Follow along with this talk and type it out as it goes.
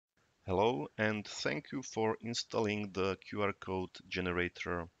Hello and thank you for installing the QR code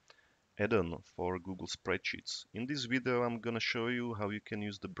generator add-on for Google Spreadsheets. In this video I'm gonna show you how you can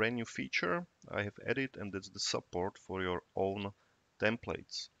use the brand new feature I have added, and that's the support for your own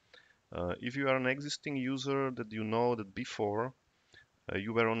templates. If you are an existing user, that you know that before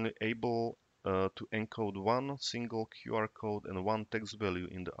you were only able to encode one single QR code and one text value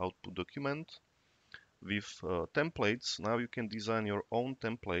in the output document. With templates, now you can design your own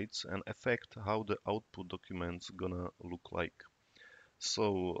templates and affect how the output document's gonna look like.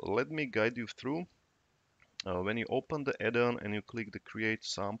 So let me guide you through. When you open the add-on and you click the Create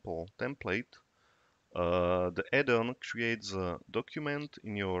Sample Template, the add-on creates a document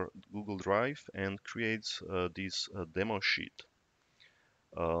in your Google Drive and creates this demo sheet.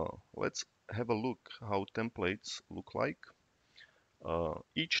 Let's have a look how templates look like.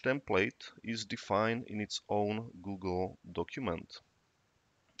 Each template is defined in its own Google document.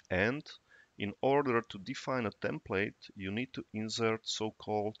 And in order to define a template, you need to insert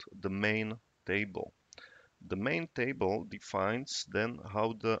so-called the main table. The main table defines then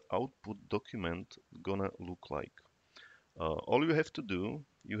how the output document gonna look like. All you have to do,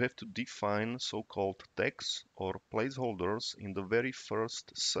 you have to define so-called tags or placeholders in the very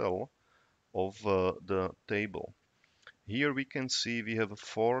first cell of the table. Here we can see we have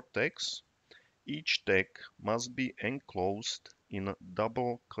 4 tags. Each tag must be enclosed in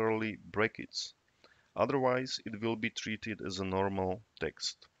double curly brackets. Otherwise, it will be treated as a normal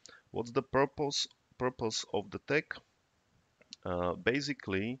text. What's the purpose of the tag?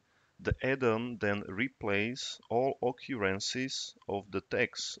 Basically, the add-on then replaces all occurrences of the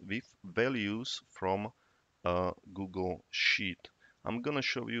text with values from a Google Sheet. I'm gonna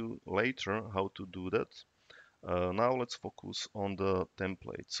show you later how to do that. Now let's focus on the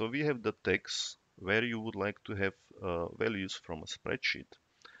template. So we have the text where you would like to have values from a spreadsheet.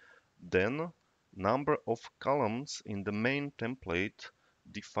 Then number of columns in the main template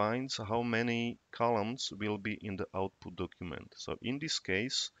defines how many columns will be in the output document. So in this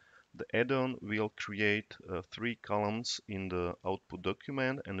case, the add-on will create 3 columns in the output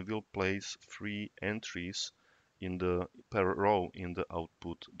document and will place 3 entries in the per row in the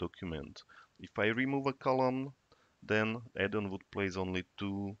output document. If I remove a column, then add-on would place only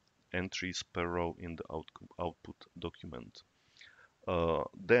 2 entries per row in the output document.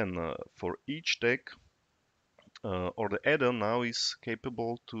 Then for each tag or the add-on now is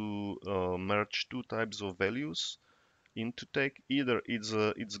capable to merge 2 types of values into tag. Either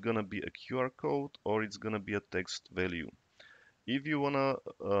it's gonna be a QR code or it's gonna be a text value. If you wanna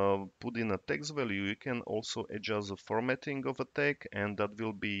put in a text value, you can also adjust the formatting of a tag, and that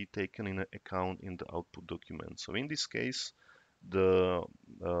will be taken in account in the output document. So in this case, the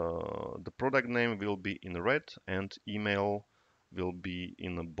product name will be in red and email will be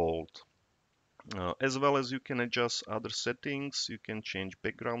in a bold. As well as you can adjust other settings, you can change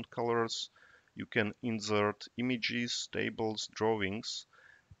background colors, you can insert images, tables, drawings,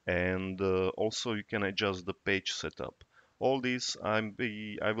 and also you can adjust the page setup. All this I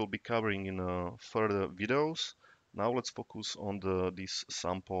will be covering in further videos. Now let's focus on this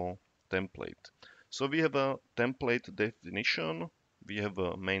sample template. So we have a template definition, we have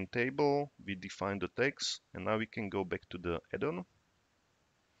a main table, we define the text, and now we can go back to the add-on.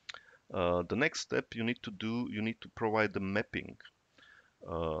 The next step you need to do, you need to provide the mapping.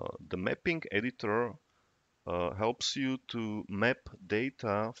 The mapping editor helps you to map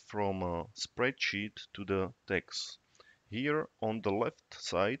data from a spreadsheet to the text. Here on the left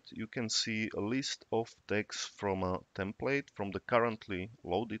side, you can see a list of tags from a template, from the currently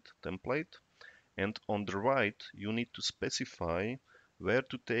loaded template. And on the right, you need to specify where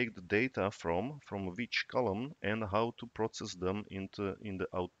to take the data from which column, and how to process them in the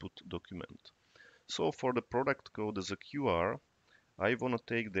output document. So for the product code as a QR, I want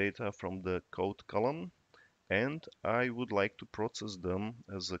to take data from the code column, and I would like to process them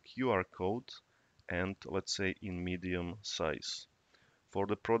as a QR code, and let's say in medium size. For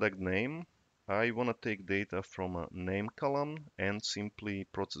the product name, I want to take data from a name column and simply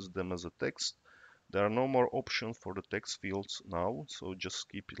process them as a text. There are no more options for the text fields now, so just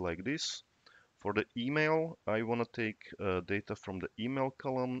keep it like this. For the email, I want to take data from the email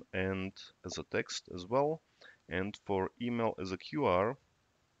column and as a text as well. And for email as a QR,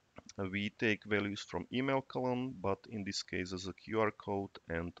 we take values from email column, but in this case as a QR code,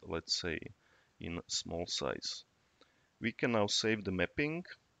 and let's say in small size. We can now save the mapping.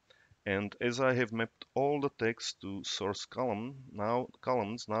 And as I have mapped all the text to source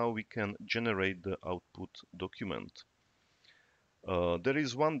columns, now we can generate the output document. There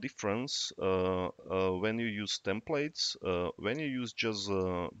is one difference when you use templates. When you use just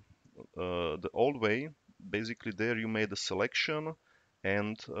the old way. Basically, there you made a selection,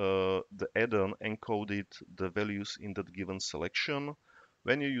 and the add-on encoded the values in that given selection.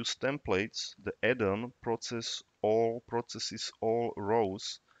 When you use templates, the add-on processes all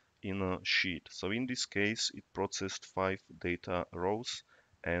rows in a sheet. So in this case, it processed 5 data rows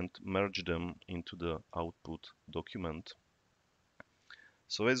and merged them into the output document.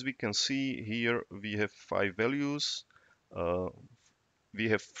 So as we can see here, we have 5 values. Uh, we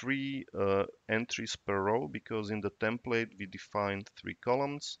have 3 entries per row because in the template we defined 3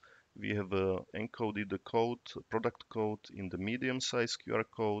 columns. We have encoded the code, product code in the medium size QR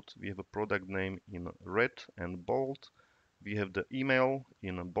code. We have a product name in red and bold. We have the email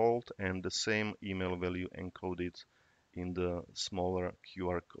in a bold and the same email value encoded in the smaller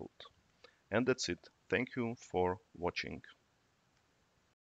QR code. And that's it. Thank you for watching.